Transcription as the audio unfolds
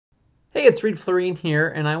Hey, it's Reed Florine here,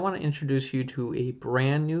 and I want to introduce you to a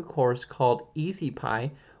brand new course called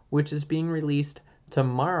EasyPi, which is being released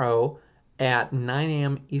tomorrow at 9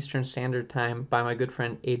 a.m. Eastern Standard Time by my good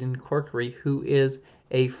friend Aidan Corkery, who is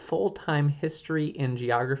a full-time history and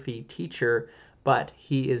geography teacher, but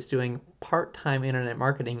he is doing part-time internet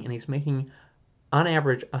marketing, and he's making, on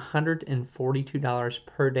average, $142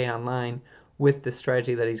 per day online with the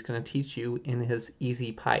strategy that he's going to teach you in his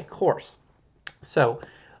EasyPi course. So,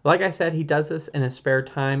 like I said, he does this in his spare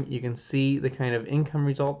time. You can see the kind of income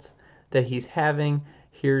results that he's having.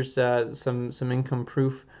 Here's some income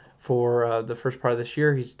proof for the first part of this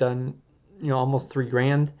year. He's done almost 3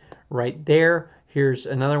 grand right there. Here's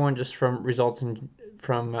another one just from results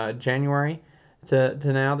from January to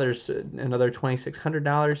now. There's another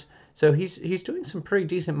 $2,600. So he's doing some pretty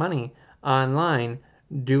decent money online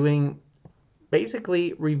doing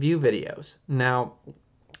basically review videos. Now,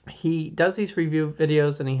 he does these review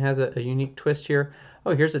videos and he has a unique twist here.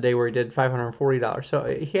 Oh, here's a day where he did $540. So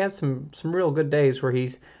he has some real good days where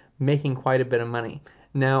he's making quite a bit of money.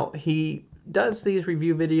 Now, he does these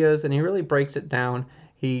review videos and he really breaks it down.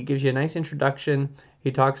 He gives you a nice introduction.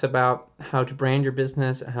 He talks about how to brand your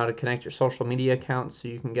business and how to connect your social media accounts so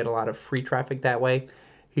you can get a lot of free traffic that way.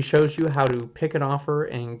 He shows you how to pick an offer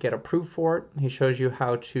and get approved for it. He shows you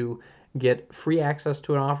how to get free access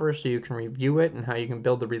to an offer so you can review it and how you can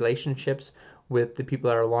build the relationships with the people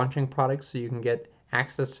that are launching products so you can get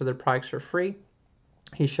access to their products for free.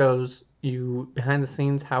 He shows you behind the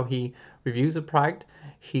scenes how he reviews a product.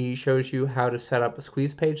 He shows you how to set up a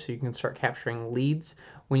squeeze page so you can start capturing leads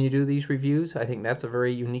when you do these reviews. I think that's a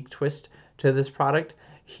very unique twist to this product.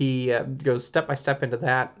 He goes step by step into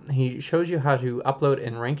that. He shows you how to upload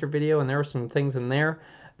and rank your video, and there are some things in there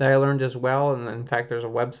that I learned as well. And in fact, there's a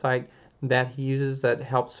website that he uses that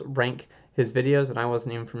helps rank his videos, and I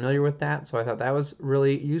wasn't even familiar with that, so I thought that was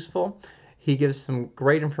really useful. He gives some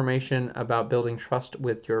great information about building trust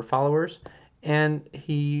with your followers, and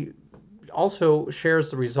he also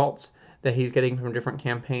shares the results that he's getting from different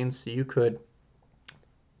campaigns so you could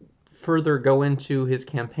further go into his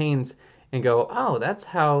campaigns and go, oh, that's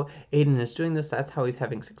how Aidan is doing this, that's how he's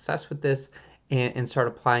having success with this, and start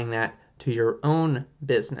applying that to your own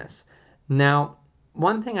business. Now,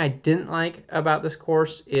 one thing I didn't like about this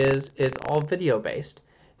course is it's all video based.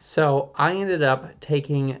 So I ended up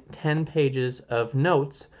taking 10 pages of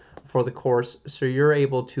notes for the course so you're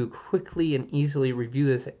able to quickly and easily review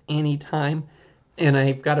this at any time. And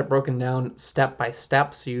I've got it broken down step by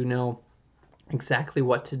step so you know exactly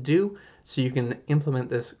what to do so you can implement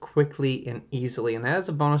this quickly and easily. And that is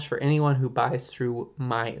a bonus for anyone who buys through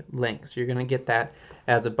my link. So you're going to get that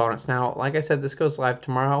as a bonus. Now, like I said, this goes live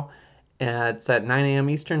tomorrow. It's at 9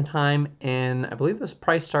 a.m. Eastern Time, and I believe this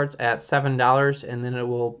price starts at $7, and then it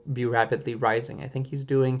will be rapidly rising. I think he's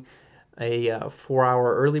doing a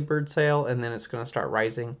 4-hour early bird sale, and then it's going to start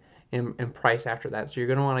rising in price after that. So you're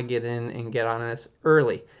going to want to get in and get on this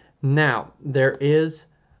early. Now, there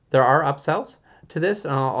are upsells to this,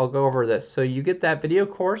 and I'll go over this. So you get that video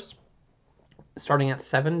course starting at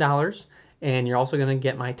 $7, and you're also going to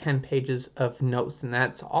get my 10 pages of notes, and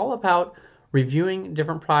that's all about reviewing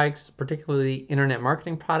different products, particularly internet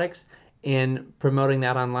marketing products, and promoting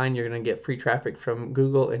that online. You're going to get free traffic from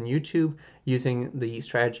Google and YouTube using the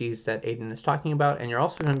strategies that Aidan is talking about, and you're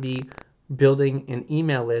also going to be building an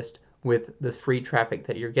email list with the free traffic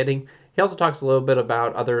that you're getting. He also talks a little bit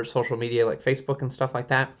about other social media like Facebook and stuff like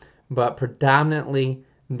that, but predominantly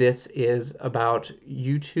this is about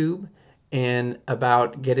YouTube and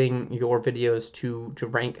about getting your videos to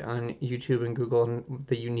rank on YouTube and Google and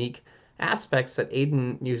the unique aspects that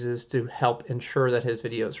Aidan uses to help ensure that his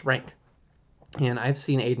videos rank. And I've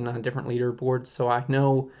seen Aidan on different leaderboards, so I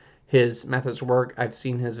know his methods work. I've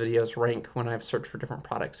seen his videos rank when I've searched for different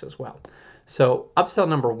products as well. So upsell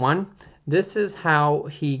number 1, this is how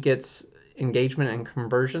he gets engagement and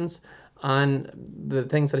conversions on the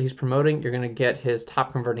things that he's promoting. You're going to get his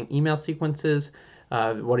top converting email sequences,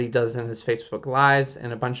 what he does in his Facebook Lives,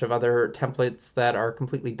 and a bunch of other templates that are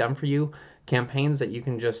completely done for you, campaigns that you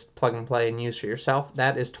can just plug and play and use for yourself.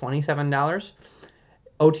 That is $27.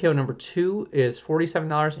 OTO number 2 is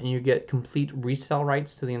 $47, and you get complete resell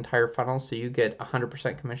rights to the entire funnel, so you get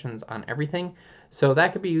 100% commissions on everything. So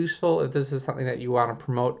that could be useful if this is something that you want to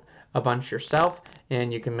promote a bunch yourself,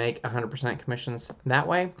 and you can make 100% commissions that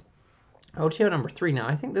way. OTO number 3, now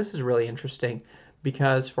I think this is really interesting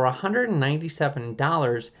because for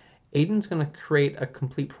 $197, Aidan's going to create a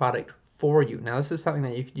complete product for you. Now this is something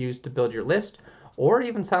that you could use to build your list, or it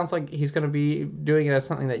even sounds like he's going to be doing it as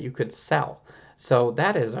something that you could sell. So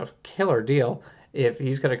that is a killer deal if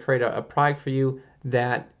he's going to create a product for you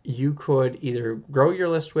that you could either grow your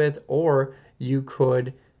list with or you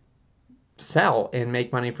could sell and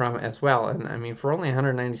make money from as well. And I mean, for only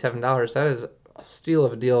 $197, that is a steal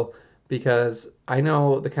of a deal because I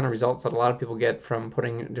know the kind of results that a lot of people get from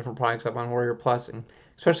putting different products up on Warrior Plus, and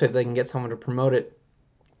especially if they can get someone to promote it,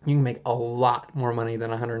 you can make a lot more money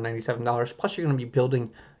than $197. Plus, you're going to be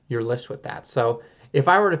building your list with that. So, if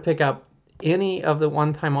I were to pick up any of the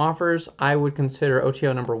one-time offers, I would consider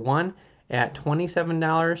OTO number 1 at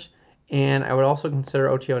 $27, and I would also consider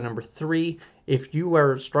OTO number 3 if you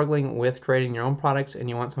are struggling with creating your own products and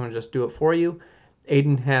you want someone to just do it for you.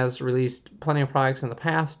 Aiden has released plenty of products in the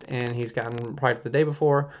past, and he's gotten product the day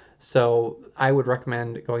before, so I would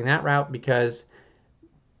recommend going that route because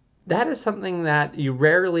that is something that you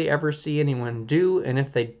rarely ever see anyone do, and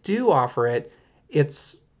if they do offer it,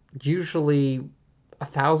 it's usually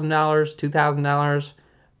 $1,000, $2,000,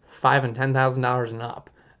 $5,000 and $10,000 and up.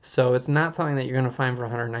 So it's not something that you're going to find for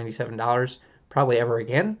 $197 probably ever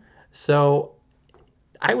again. So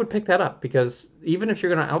I would pick that up because even if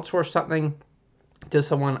you're going to outsource something to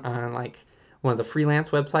someone on like one of the freelance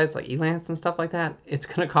websites like Elance and stuff like that, it's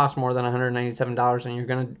going to cost more than $197, and you're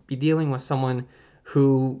going to be dealing with someone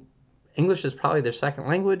who English is probably their second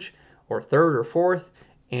language or third or fourth,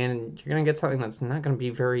 and you're going to get something that's not going to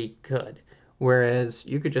be very good. Whereas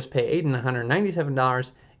you could just pay Aiden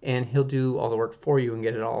 $197 and he'll do all the work for you and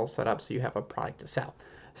get it all set up so you have a product to sell.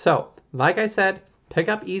 So, like I said, pick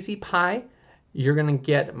up EasyPi. You're going to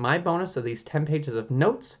get my bonus of these 10 pages of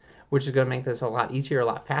notes, which is going to make this a lot easier, a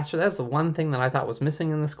lot faster. That's the one thing that I thought was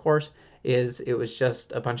missing in this course is it was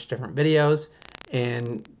just a bunch of different videos,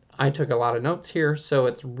 and I took a lot of notes here, so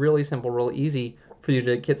it's really simple, really easy for you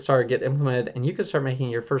to get started, get implemented, and you can start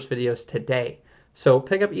making your first videos today. So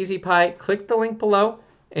pick up EasyPi, click the link below,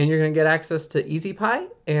 and you're going to get access to EasyPi,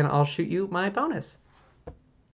 and I'll shoot you my bonus.